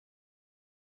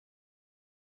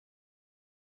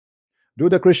Do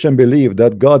the Christian believe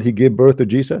that God he gave birth to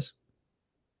Jesus?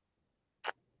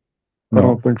 I No.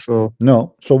 don't think so.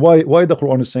 No. So why the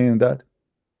Quran is saying that?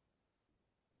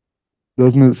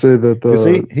 Doesn't it say that You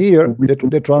see, here we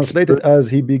they translate it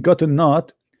as he begotten not,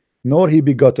 nor he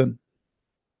begotten.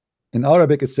 In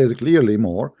Arabic, it says clearly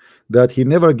more that he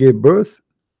never gave birth,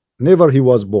 never he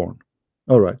was born.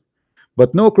 All right.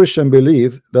 But no Christian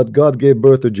believe that God gave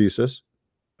birth to Jesus,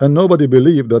 and nobody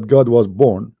believed that God was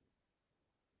born,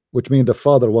 which means the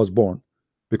Father was born,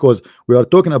 because we are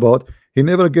talking about he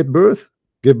never gave birth,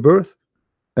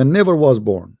 and never was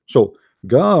born. So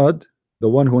God,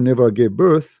 the one who never gave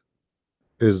birth,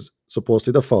 is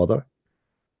supposedly the Father,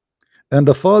 and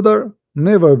the Father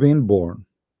never been born.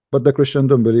 But the Christian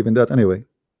don't believe in that anyway.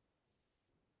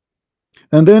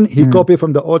 And then he Hmm. copied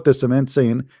from the Old Testament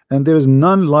saying, and there is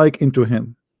none like unto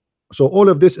him. So all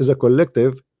of this is a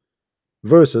collective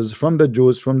verses from the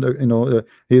Jews, from the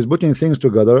he's putting things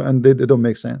together and they don't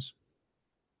make sense.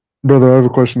 Brother, I have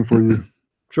a question for you.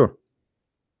 Sure.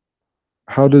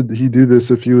 How did he do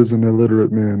this if he was an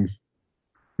illiterate man?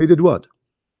 He did what?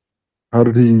 How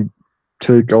did he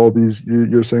take all these?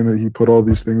 You're saying that he put all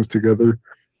these things together.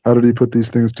 How did he put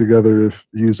these things together if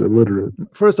he's illiterate?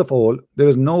 First of all, there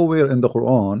is nowhere in the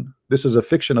Quran, this is a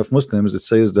fiction of Muslims, it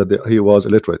says that he was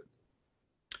illiterate.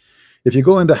 If you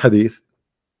go in the hadith,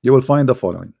 you will find the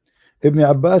following. Ibn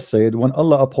Abbas said when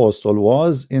Allah apostle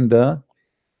was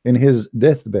in his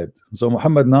deathbed, so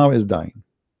Muhammad now is dying,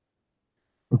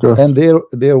 Okay. and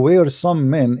there were some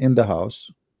men in the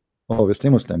house, obviously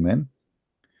Muslim men.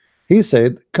 He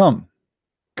said, come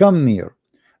near,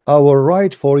 I will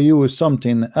write for you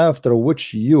something after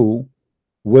which you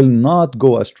will not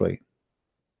go astray.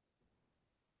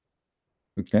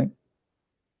 Okay.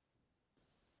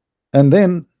 And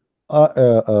then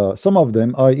some of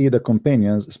them, i.e. the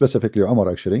companions, specifically Umar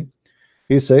actually,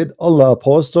 he said Allah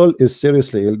apostle is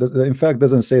seriously ill. In fact,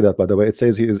 doesn't say that, by the way. It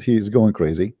says he is going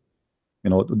crazy.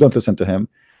 Don't listen to him.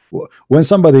 When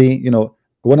somebody,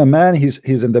 when a man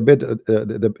he's in the bed,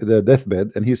 the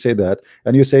deathbed, and he say that,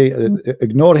 and you say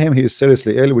ignore him, he is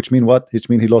seriously ill, which mean what? Which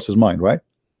mean he lost his mind, right?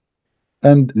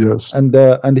 And yes,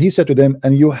 and he said to them,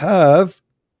 and you have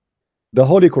the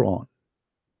Holy Quran,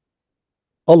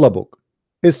 Allah book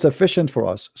is sufficient for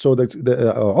us. So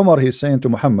Umar, he's saying to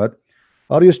Muhammad,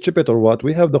 are you stupid or what?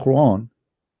 We have the Quran,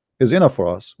 is enough for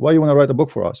us. Why you want to write a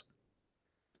book for us?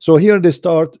 So here they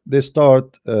start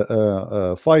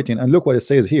fighting, and look what it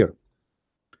says here.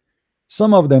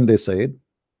 Some of them, they said,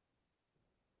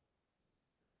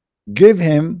 give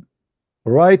him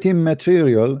writing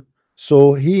material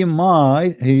so he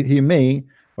may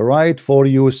write for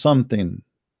you something.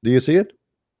 Do you see it?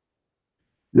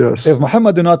 yes. If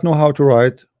Muhammad do not know how to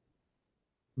write,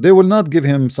 they will not give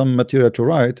him some material to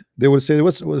write. They will say,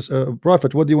 what's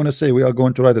Prophet, what do you want to say? We are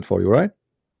going to write it for you, right?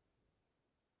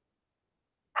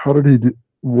 How did he do?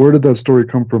 Where did that story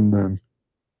come from then?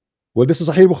 Well, this is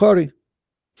Sahih Bukhari.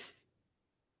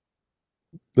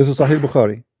 This is Sahih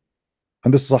Bukhari,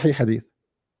 and this is Sahih Hadith.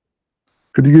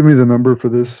 Could you give me the number for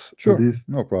this Sure, hadith?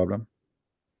 no problem.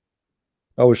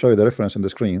 I will show you the reference on the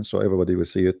screen so everybody will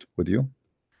see it with you.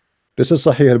 This is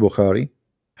Sahih al-Bukhari,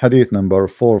 Hadith number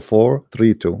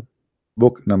 4432,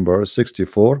 book number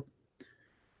 64.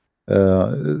 By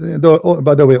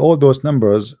the way, all those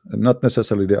numbers, not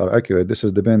necessarily they are accurate. This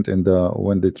is depend in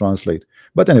when they translate.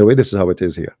 But anyway, this is how it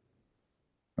is here.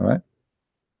 All right.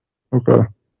 Okay.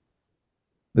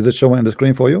 Is it showing on the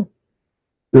screen for you?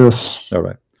 Yes. All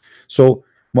right. So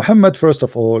Muhammad, first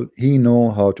of all, he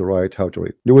know how to write, how to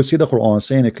read. You will see the Quran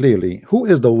saying it clearly. Who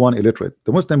is the one illiterate?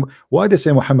 The Muslim. Why they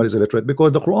say Muhammad is illiterate?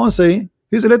 Because the Quran say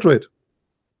he's illiterate.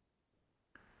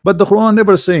 But the Quran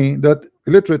never say that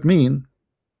illiterate mean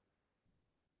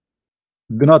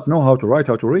do not know how to write,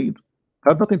 how to read.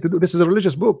 Have nothing to do. This is a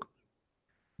religious book.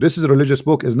 This is a religious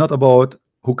book. It's not about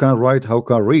who can write, how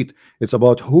can read. It's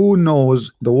about who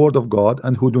knows the word of God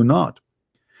and who do not.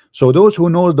 So those who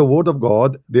knows the word of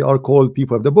God, they are called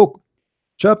people of the book.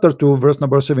 Chapter 2, verse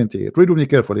number 78. Read with me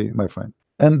carefully, my friend.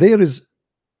 And there is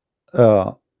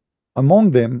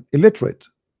among them illiterate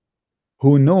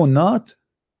who know not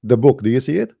the book. Do you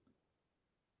see it?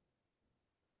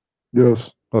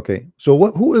 Yes. Okay. So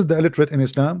who is the illiterate in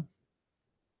Islam?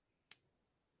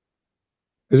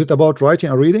 Is it about writing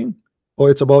or reading, or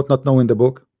it's about not knowing the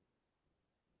book?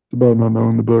 It's about not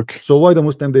knowing the book. So why the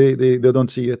Muslim they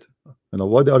don't see it?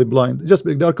 Why they are blind? Just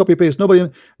they are copy paste.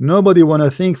 Nobody want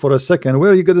to think for a second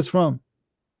where you get this from.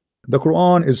 The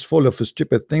Quran is full of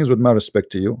stupid things. With my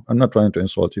respect to you, I'm not trying to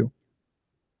insult you.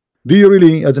 Do you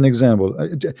really, as an example,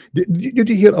 did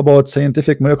you hear about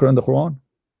scientific miracle in the Quran?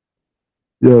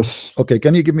 Yes. Okay,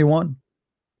 can you give me one?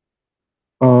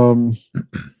 Um,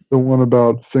 the one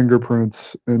about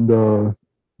fingerprints and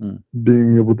Hmm.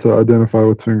 being able to identify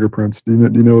with fingerprints. Do you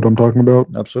know what I'm talking about?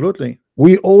 Absolutely.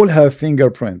 We all have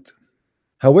fingerprint.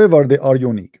 However, they are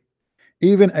unique.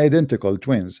 Even identical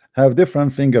twins have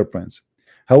different fingerprints.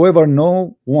 However,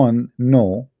 no one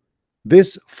know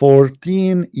this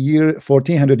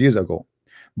 1400 years ago.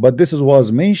 But this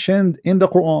was mentioned in the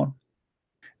Quran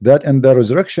that in the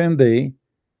resurrection day,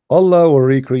 Allah will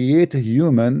recreate a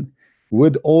human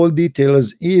with all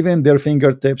details, even their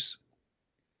fingertips.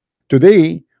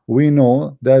 Today, we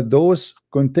know that those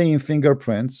contain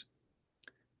fingerprints,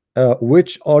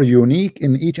 which are unique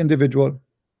in each individual.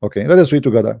 Okay, let us read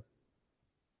together.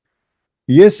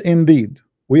 Yes, indeed,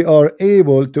 we are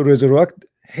able to resurrect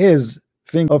his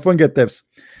fingertips.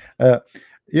 Uh,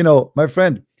 my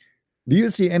friend, do you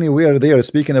see anywhere they are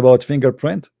speaking about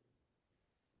fingerprint?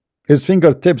 His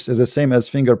fingertips is the same as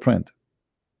fingerprint.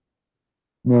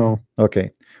 No.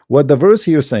 Okay, what the verse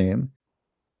here saying,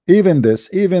 even this,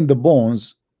 even the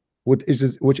bones,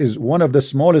 which is one of the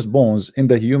smallest bones in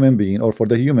the human being or for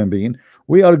the human being,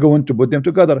 we are going to put them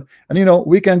together. And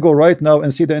we can go right now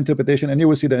and see the interpretation, and you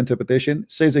will see the interpretation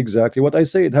says exactly what I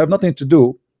say. It have nothing to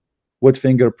do with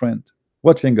fingerprint.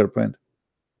 What fingerprint?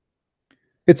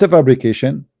 It's a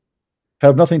fabrication,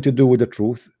 have nothing to do with the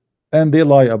truth, and they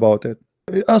lie about it.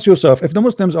 Ask yourself, if the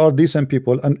Muslims are decent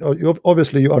people, and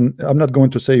obviously you are, I'm not going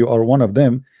to say you are one of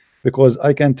them, because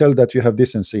I can tell that you have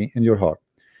decency in your heart.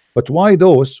 But why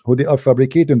those who they are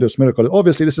fabricating this miracle?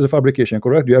 Obviously, this is a fabrication,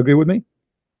 correct? Do you agree with me?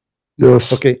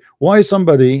 Yes. Okay. Why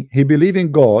somebody he believe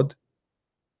in God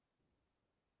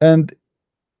and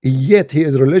yet he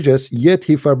is religious, yet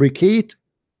he fabricate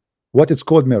what is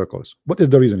called miracles? What is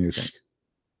the reason you think?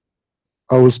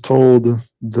 I was told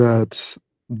that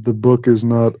the book is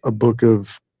not a book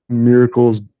of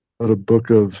miracles, but a book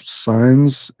of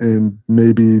signs. And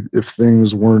maybe if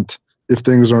things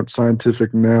aren't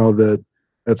scientific now, that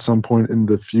at some point in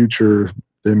the future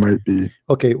they might be.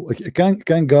 Okay,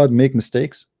 can God make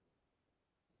mistakes?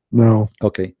 No.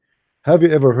 Okay. Have you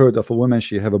ever heard of a woman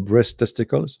she have a breast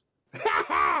testicles?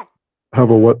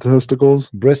 Have a what testicles?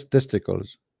 Breast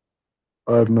testicles.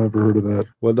 I've never heard of that.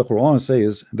 Well, the Quran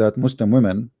says that Muslim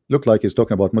women look like he's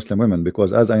talking about Muslim women,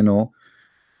 because as I know,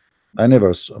 I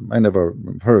never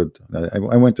heard.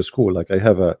 I went to school, like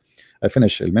I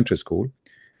finished elementary school,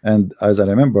 and as I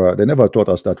remember, they never taught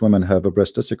us that women have a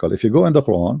breast testicle. If you go in the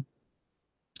Quran,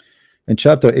 in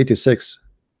chapter 86,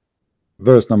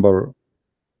 verse number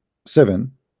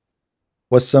 7,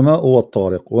 والسماء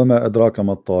والطارق وما أدراك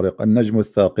ما الطارق النجم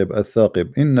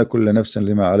الثاقب إن كل نفس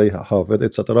لما عليها حافظ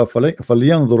etc.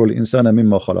 فلينظر الإنسان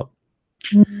مما خلق.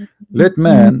 Let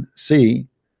man see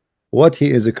what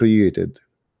he is created.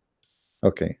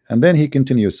 Okay, and then he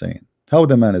continues saying how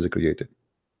the man is created.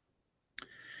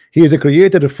 He is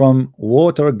created from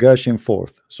water gushing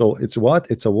forth. So it's what?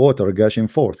 It's a water gushing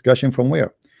forth. Gushing from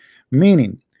where?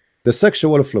 Meaning the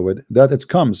sexual fluid that it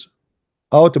comes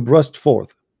out burst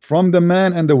forth from the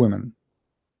man and the women.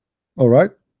 All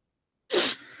right.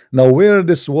 Now where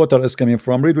this water is coming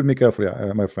from? Read with me carefully,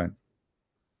 my friend.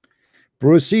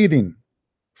 Proceeding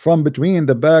from between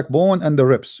the backbone and the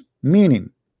ribs,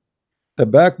 meaning the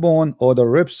backbone or the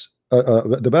ribs,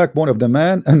 the backbone of the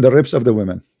man and the ribs of the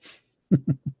women.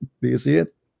 Do you see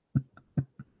it?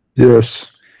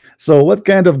 Yes. So what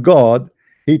kind of God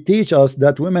he teach us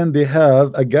that women they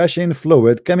have a gushing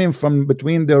fluid coming from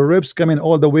between their ribs coming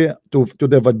all the way to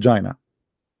their vagina?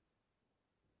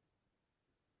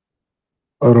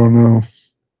 I don't know.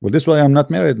 Well, this is why I'm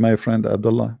not married, my friend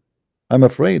Abdullah. I'm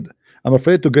afraid. I'm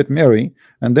afraid to get married,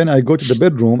 and then I go to the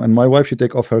bedroom and my wife she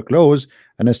take off her clothes,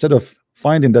 and instead of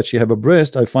finding that she have a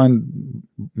breast, I find,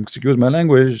 excuse my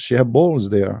language, she have balls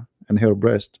there in her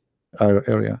breast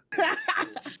area.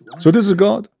 So this is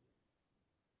God.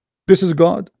 This is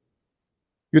God.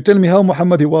 You tell me how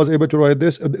Muhammad he was able to write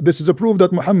this. This is a proof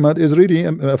that Muhammad is really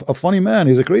a funny man.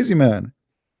 He's a crazy man.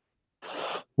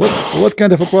 What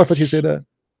kind of a prophet he say that?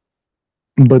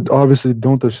 But obviously,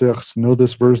 don't the sheikhs know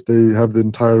this verse? They have the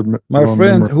entire My Quran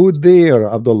friend, memorized. who dare,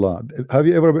 Abdullah? Have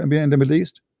you ever been in the Middle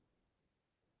East?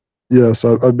 Yes,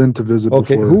 I've been to visit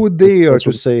Okay, before. who dare That's to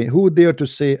what.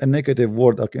 say a negative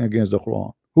word against the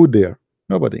Quran? Who dare?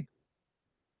 Nobody.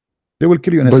 They will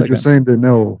kill you in a But you're second. saying they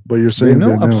know. But you're They saying they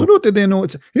know, know. absolutely they know.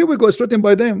 It's here we go. It's written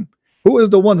by them. Who is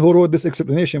the one who wrote this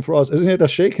explanation for us? Isn't it a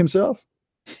sheikh himself?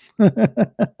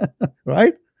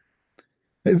 Right?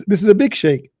 This is a big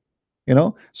sheikh,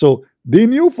 So they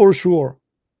knew for sure,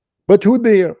 but who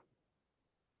dare?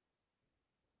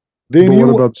 They But what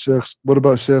knew, about sheikhs? What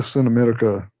about sheikhs in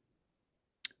America?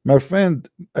 my friend.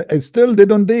 Still they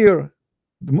don't dare.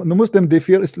 The Muslim, they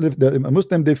fear Islam. The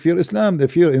Muslim, they fear Islam. They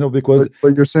fear, because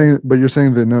But you're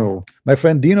saying they know. my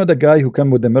friend, do you know the guy who came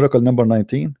with the miracle number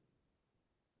 19?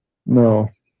 No.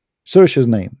 Search his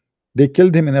name. They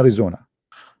killed him in Arizona.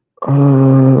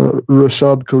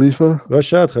 Rashad Khalifa.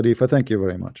 Rashad Khalifa. Thank you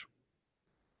very much.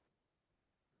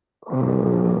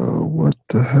 What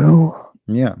the hell?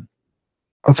 Yeah.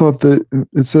 I thought that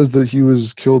it says that he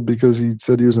was killed because he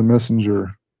said he was a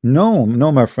messenger. No,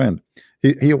 no, my friend.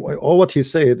 He all what he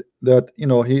said, that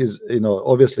he is,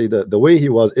 obviously the way he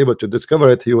was able to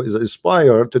discover it, he was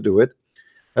inspired to do it.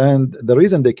 And the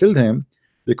reason they killed him,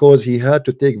 because he had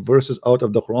to take verses out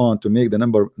of the Quran to make the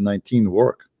number 19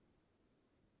 work.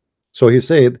 So he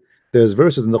said there's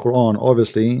verses in the Quran,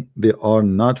 obviously they are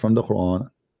not from the Quran,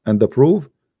 and the proof,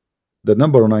 the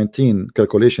number 19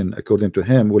 calculation according to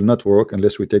him will not work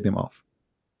unless we take them off.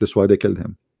 That's why they killed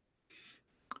him.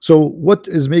 So what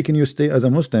is making you stay as a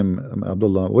Muslim,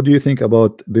 Abdullah? What do you think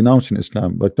about denouncing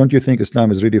Islam? But don't you think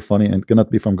Islam is really funny and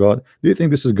cannot be from God? Do you think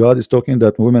this is God is talking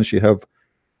that women should have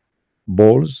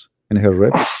balls in her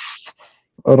ribs?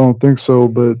 I don't think so,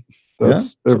 but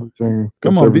that's Yeah? everything.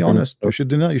 Come That's on, be everything. honest. You should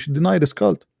deny. You should deny this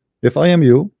cult. If I am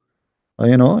you,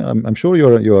 I'm sure you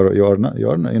are not,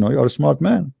 you are a smart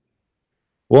man.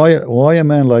 Why a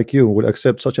man like you will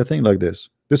accept such a thing like this?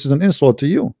 This is an insult to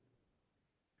you.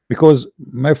 Because,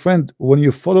 my friend, when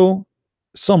you follow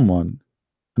someone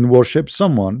and worship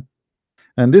someone,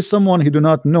 and this someone he do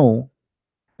not know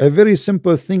a very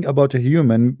simple thing about a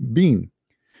human being.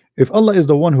 If Allah is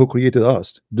the one who created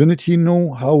us, didn't he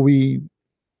know how we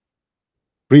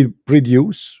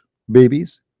produce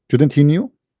babies? Shouldn't he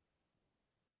know?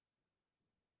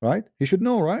 Right? He should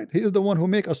know, right? He is the one who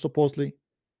make us, supposedly.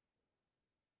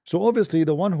 So obviously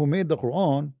the one who made the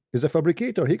Quran is a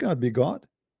fabricator. He cannot be God.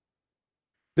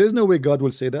 There's no way God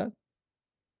will say that.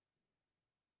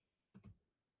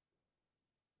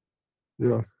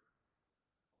 Yeah.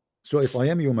 So if I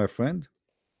am you, my friend,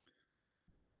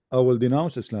 I will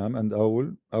denounce Islam, and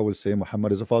I will say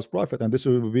Muhammad is a false prophet, and this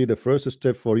will be the first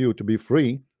step for you to be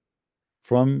free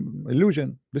from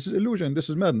illusion. This is illusion. This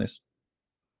is madness.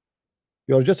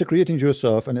 You are just creating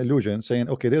yourself an illusion, saying,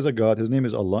 okay, there's a God, his name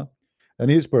is Allah,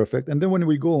 and he's perfect. And then when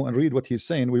we go and read what he's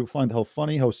saying, we will find how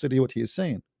funny, how silly what he is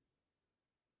saying.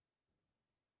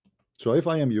 So if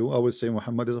I am you, I will say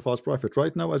Muhammad is a false prophet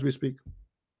right now as we speak.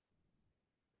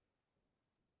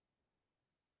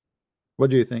 What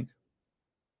do you think?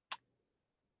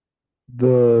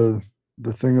 The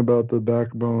thing about the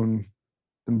backbone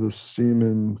and the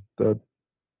semen, that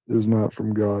is not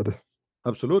from God.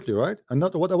 Absolutely right. And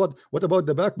not what about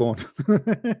the backbone?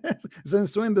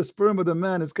 Since when the sperm of the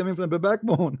man is coming from the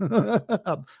backbone?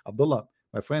 Abdullah,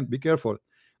 my friend, be careful.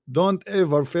 Don't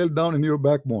ever fall down in your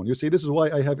backbone. You see, this is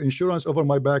why I have insurance over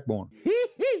my backbone.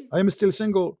 I am still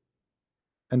single.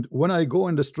 And when I go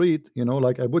in the street,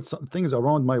 like I put some things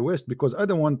around my waist because I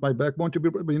don't want my backbone to be,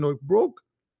 broke.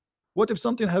 What if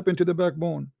something happened to the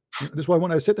backbone? That's why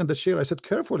when I sit in the chair, I sit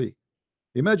carefully.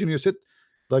 Imagine you sit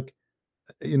like,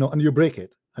 and you break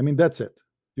it. I mean, that's it.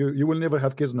 You will never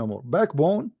have kids no more.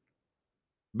 Backbone,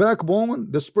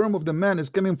 the sperm of the man is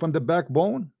coming from the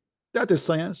backbone. That is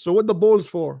science. So what the balls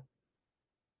for?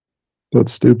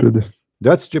 That's stupid.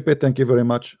 That's stupid. Thank you very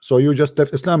much. So you just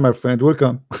left Islam, my friend.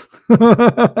 Welcome. I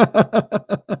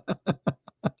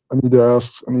need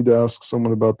to ask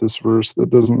someone about this verse.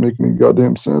 That doesn't make any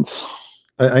goddamn sense.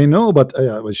 I know, but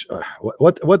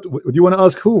what do you want to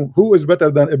ask? Who is better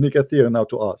than Ibn Kathir now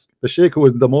to ask? The Sheikh who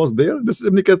is the most there? This is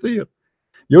Ibn Kathir.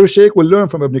 Your Sheikh will learn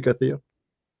from Ibn Kathir.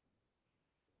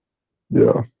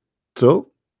 Yeah. So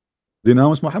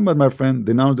denounce Muhammad, my friend.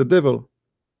 Denounce the devil.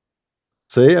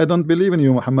 Say, I don't believe in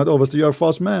you, Muhammad. Obviously, you are a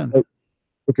false man.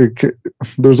 Okay.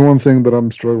 There's one thing that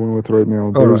I'm struggling with right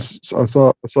now. I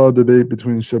saw a debate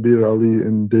between Shabir Ali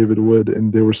and David Wood,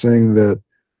 and they were saying that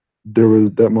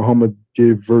Muhammad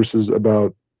gave verses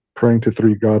about praying to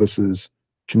three goddesses.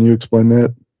 Can you explain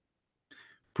that?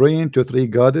 Praying to three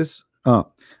goddesses?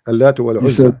 Allah wal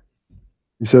Uzza.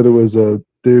 He said it was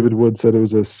David Wood said it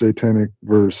was a satanic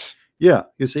verse. Yeah,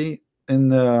 you see, in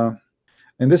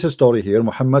this story here,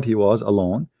 Muhammad, he was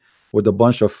alone with a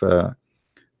bunch of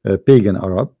pagan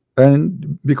Arab,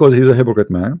 and because he's a hypocrite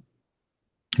man,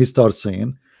 he starts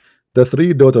saying the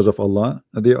three daughters of Allah,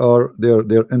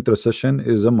 their intercession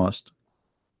is a must,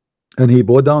 and he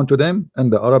bowed down to them,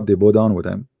 and the Arab, they bow down with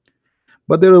him.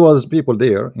 But there was people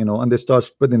there, and they start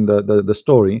spreading the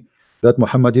story that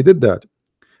Muhammad, he did that.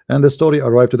 And the story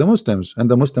arrived to the Muslims, and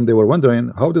the Muslim, they were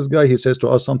wondering how this guy, he says to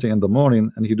us something in the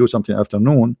morning and he do something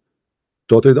afternoon,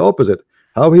 totally the opposite.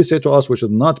 How he said to us we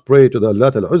should not pray to the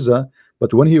Allah al-Uzza,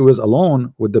 but when he was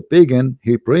alone with the pagan,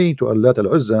 he prayed to Allah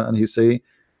al-Uzza, and he say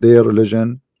their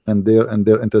religion and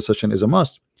their intercession is a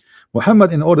must.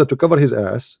 Muhammad, in order to cover his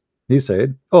ass, he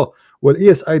said, "Oh, well,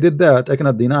 yes, I did that. I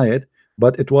cannot deny it,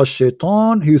 but it was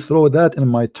Shaitan who threw that in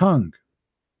my tongue,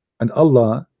 and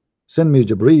Allah sent me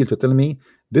Jibreel to tell me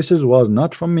this is was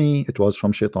not from me; it was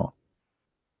from Shaitan."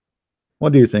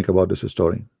 What do you think about this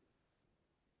story?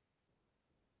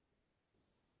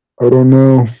 I don't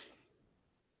know.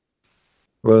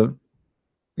 Well,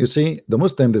 you see, the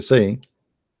Muslim, they say,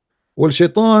 well,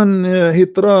 Shaitan, he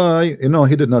try,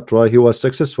 he did not try, he was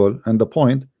successful, and the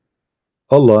point,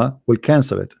 Allah will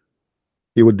cancel it.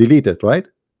 He will delete it, right?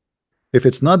 If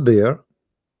it's not there,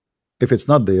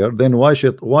 then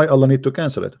why Allah need to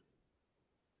cancel it?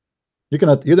 You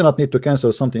do not need to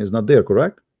cancel something is not there,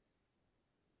 correct?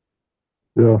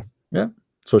 Yeah. Yeah.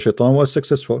 So Shaitan was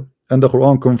successful, and the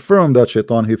Quran confirmed that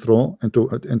Shaitan he threw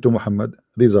into Muhammad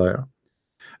desire.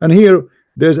 And here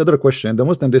there's other question. The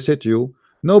Muslim, they say to you,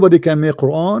 nobody can make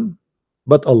Quran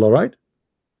but Allah, right?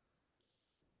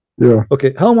 Yeah.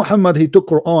 Okay, how Muhammad he took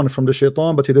Quran from the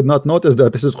Shaitan, but he did not notice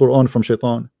that this is Quran from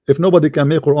Shaitan? If nobody can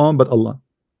make Quran but Allah.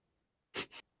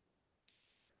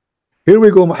 Here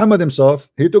we go, Muhammad himself,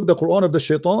 he took the Quran of the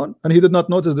Shaitan and he did not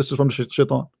notice this is from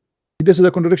Shaitan. This is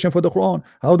a contradiction for the Quran.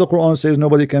 How the Quran says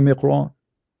nobody can make Quran,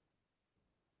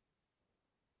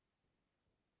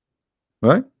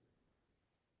 right?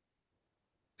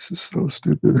 This is so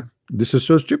stupid. This is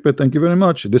so stupid. Thank you very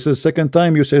much. This is second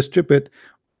time you say stupid.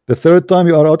 The third time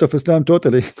you are out of Islam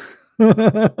totally.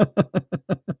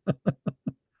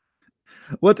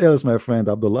 What else, my friend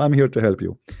Abdullah? I'm here to help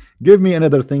you. Give me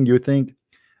another thing you think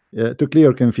to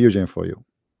clear confusion for you.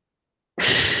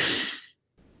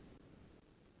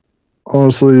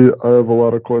 Honestly, I have a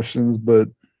lot of questions, but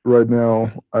right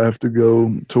now I have to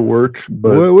go to work.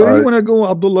 But Where do you want to go,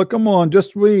 Abdullah? Come on,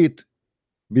 just wait.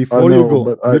 Before you know, go,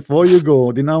 but I before you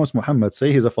go, denounce Muhammad.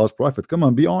 Say he's a false prophet. Come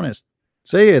on, be honest.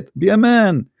 Say it. Be a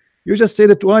man. You just said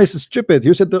it twice. Stupid.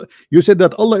 You said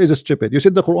that Allah is a stupid. You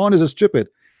said the Quran is a stupid.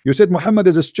 You said Muhammad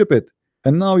is a stupid.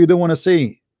 And now you don't want to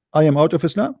say I am out of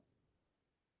Islam.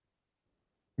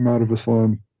 I'm out of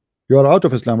Islam. You are out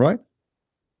of Islam, right?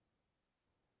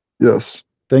 Yes.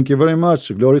 Thank you very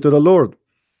much. Glory to the Lord.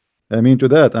 I mean to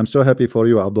that. I'm so happy for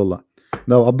you, Abdullah.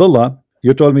 Now, Abdullah,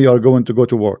 you told me you are going to go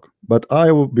to work, but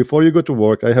before you go to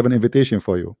work, I have an invitation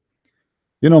for you.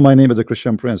 You know my name is a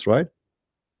Christian Prince, right?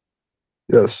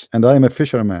 Yes. And I am a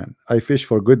fisherman. I fish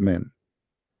for good men.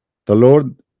 The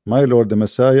Lord, my Lord, the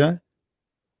Messiah,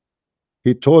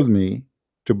 he told me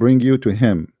to bring you to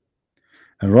him.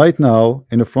 And right now,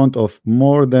 in front of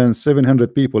more than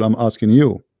 700 people, I'm asking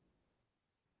you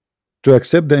to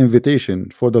accept the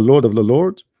invitation for the Lord of the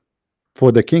Lord,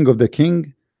 for the King of the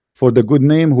King, for the good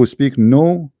name who speak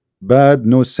no bad,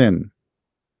 no sin,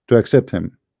 to accept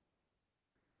him.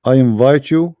 I invite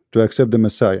you to accept the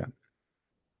Messiah.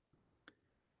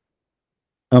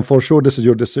 And for sure, this is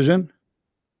your decision.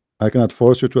 I cannot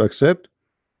force you to accept.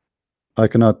 I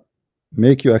cannot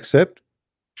make you accept.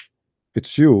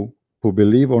 It's you who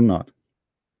believe or not.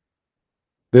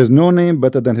 There's no name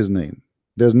better than his name.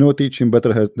 There's no teaching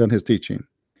better than his teaching.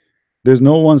 There's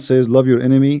no one says love your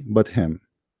enemy but him.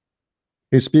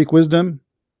 He speak wisdom.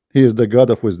 He is the God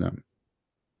of wisdom.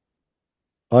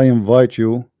 I invite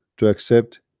you to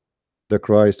accept the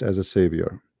Christ as a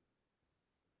savior.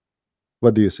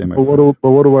 What do you say, my friend? But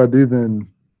what do I do then?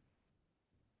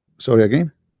 Sorry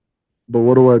again? But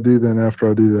what do I do then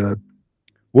after I do that?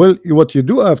 Well, what you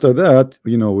do after that,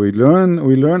 we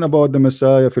learn about the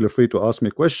Messiah. Feel free to ask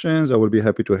me questions. I will be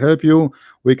happy to help you.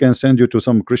 We can send you to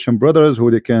some Christian brothers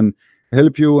who they can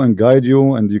help you and guide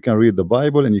you, and you can read the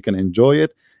Bible and you can enjoy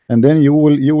it. And then you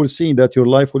will see that your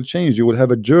life will change. You will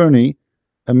have a journey,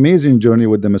 amazing journey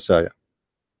with the Messiah.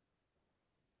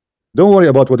 Don't worry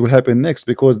about what will happen next,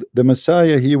 because the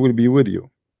Messiah, he will be with you.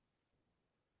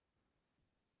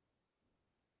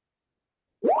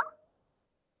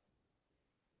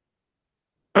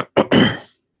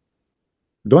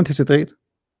 Don't hesitate.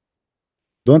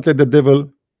 Don't let the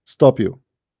devil stop you,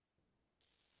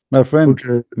 my friend.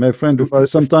 Okay. My friend,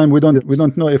 sometime we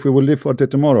don't know if we will live for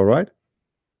tomorrow, right?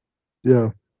 Yeah.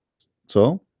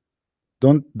 So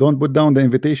don't put down the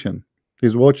invitation.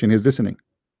 He's watching, he's listening.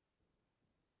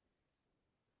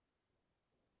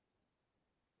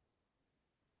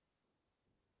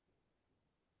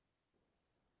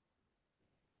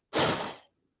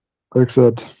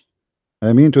 Accept.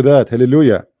 I mean to that.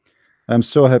 Hallelujah. I'm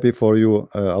so happy for you,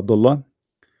 Abdullah.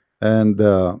 And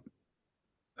the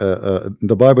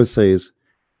Bible says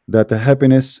that the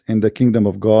happiness in the kingdom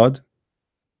of God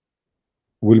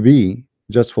will be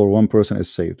just for one person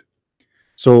is saved.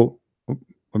 So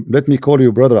let me call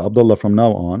you brother Abdullah from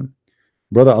now on.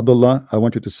 Brother Abdullah, I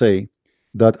want you to say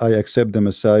that I accept the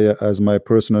Messiah as my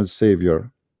personal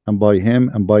Savior, and by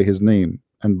Him and by His name,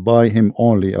 and by Him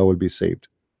only I will be saved.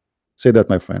 Say that,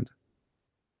 my friend.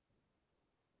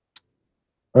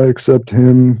 I accept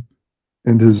him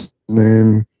and his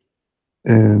name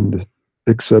and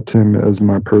accept him as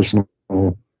my personal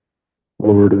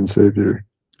Lord and Savior.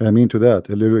 Amen to that.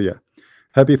 Hallelujah.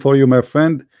 Happy for you, my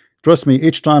friend. Trust me,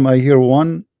 each time I hear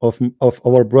one of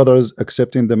our brothers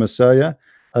accepting the Messiah,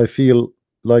 I feel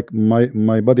like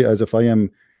my body as if I am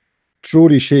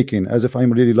truly shaking, as if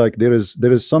I'm really like there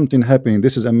is something happening.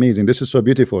 This is amazing. This is so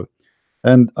beautiful.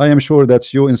 And I am sure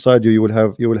that you inside you you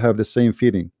will have the same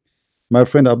feeling. My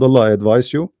friend Abdullah, I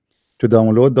advise you to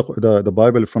download the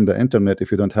Bible from the internet if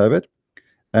you don't have it,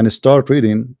 and start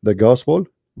reading the gospel.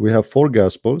 We have four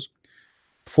gospels,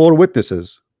 four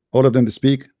witnesses, all of them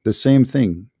speak the same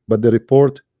thing, but they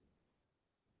report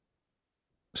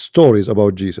stories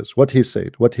about Jesus, what he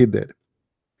said, what he did.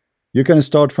 You can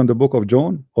start from the book of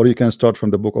John, or you can start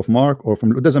from the book of Mark, or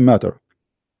from, it doesn't matter.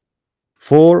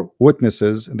 Four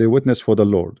witnesses, they witness for the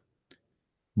Lord.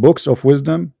 Books of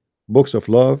wisdom, books of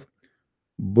love,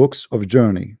 books of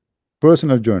journey,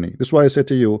 personal journey. This is why I say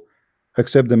to you,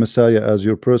 accept the Messiah as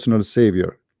your personal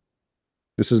savior.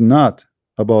 This is not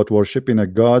about worshiping a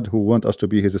God who wants us to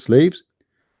be his slaves.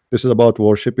 This is about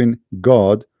worshiping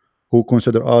God who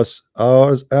consider us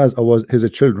ours as our his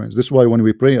children. This is why when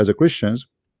we pray as a Christians,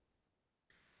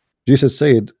 Jesus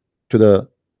said to the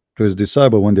to his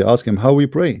disciple when they asked him how we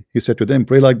pray, he said to them,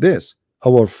 pray like this: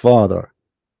 Our Father,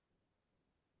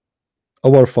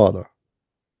 our Father.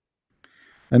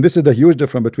 And this is the huge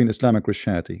difference between Islam and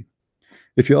Christianity.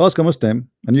 If you ask a Muslim,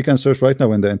 and you can search right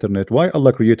now in the internet, why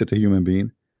Allah created a human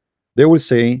being, they will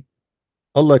say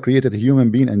Allah created a human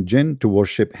being and jinn to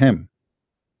worship him.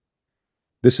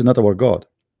 This is not our God.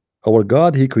 Our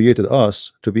God, he created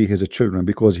us to be his children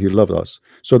because he loved us.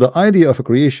 So the idea of a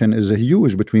creation is a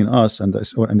huge between us and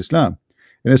Islam.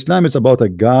 In Islam, it's about a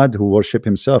God who worship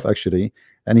himself actually,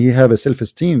 and he have a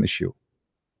self-esteem issue.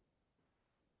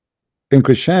 In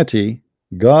Christianity,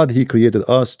 God, he created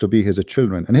us to be his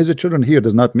children, and his children here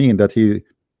does not mean that he,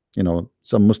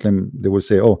 some Muslim, they will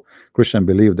say, oh, Christian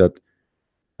believe that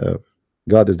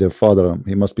God is their father,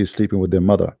 he must be sleeping with their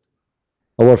mother.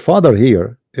 Our Father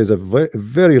here is a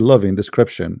very loving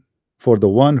description for the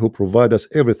one who provides us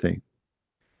everything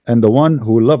and the one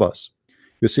who loves us.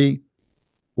 You see,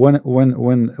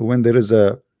 when there is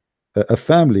a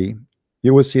family,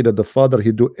 you will see that the father,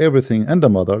 he do everything, and the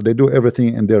mother, they do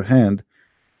everything in their hand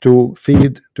to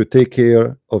feed, to take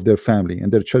care of their family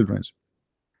and their children.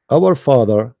 Our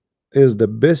Father is the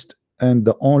best and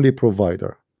the only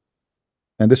provider,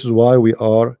 and this is why we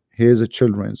are his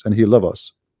children, and he loves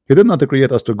us. He did not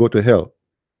create us to go to hell.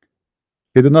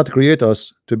 He did not create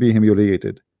us to be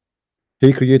humiliated.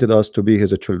 He created us to be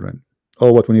his children.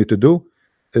 All what we need to do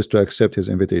is to accept his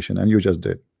invitation, and you just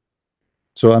did.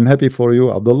 So I'm happy for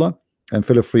you, Abdullah, and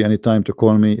feel free anytime to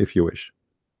call me if you wish.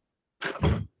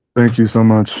 Thank you so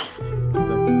much.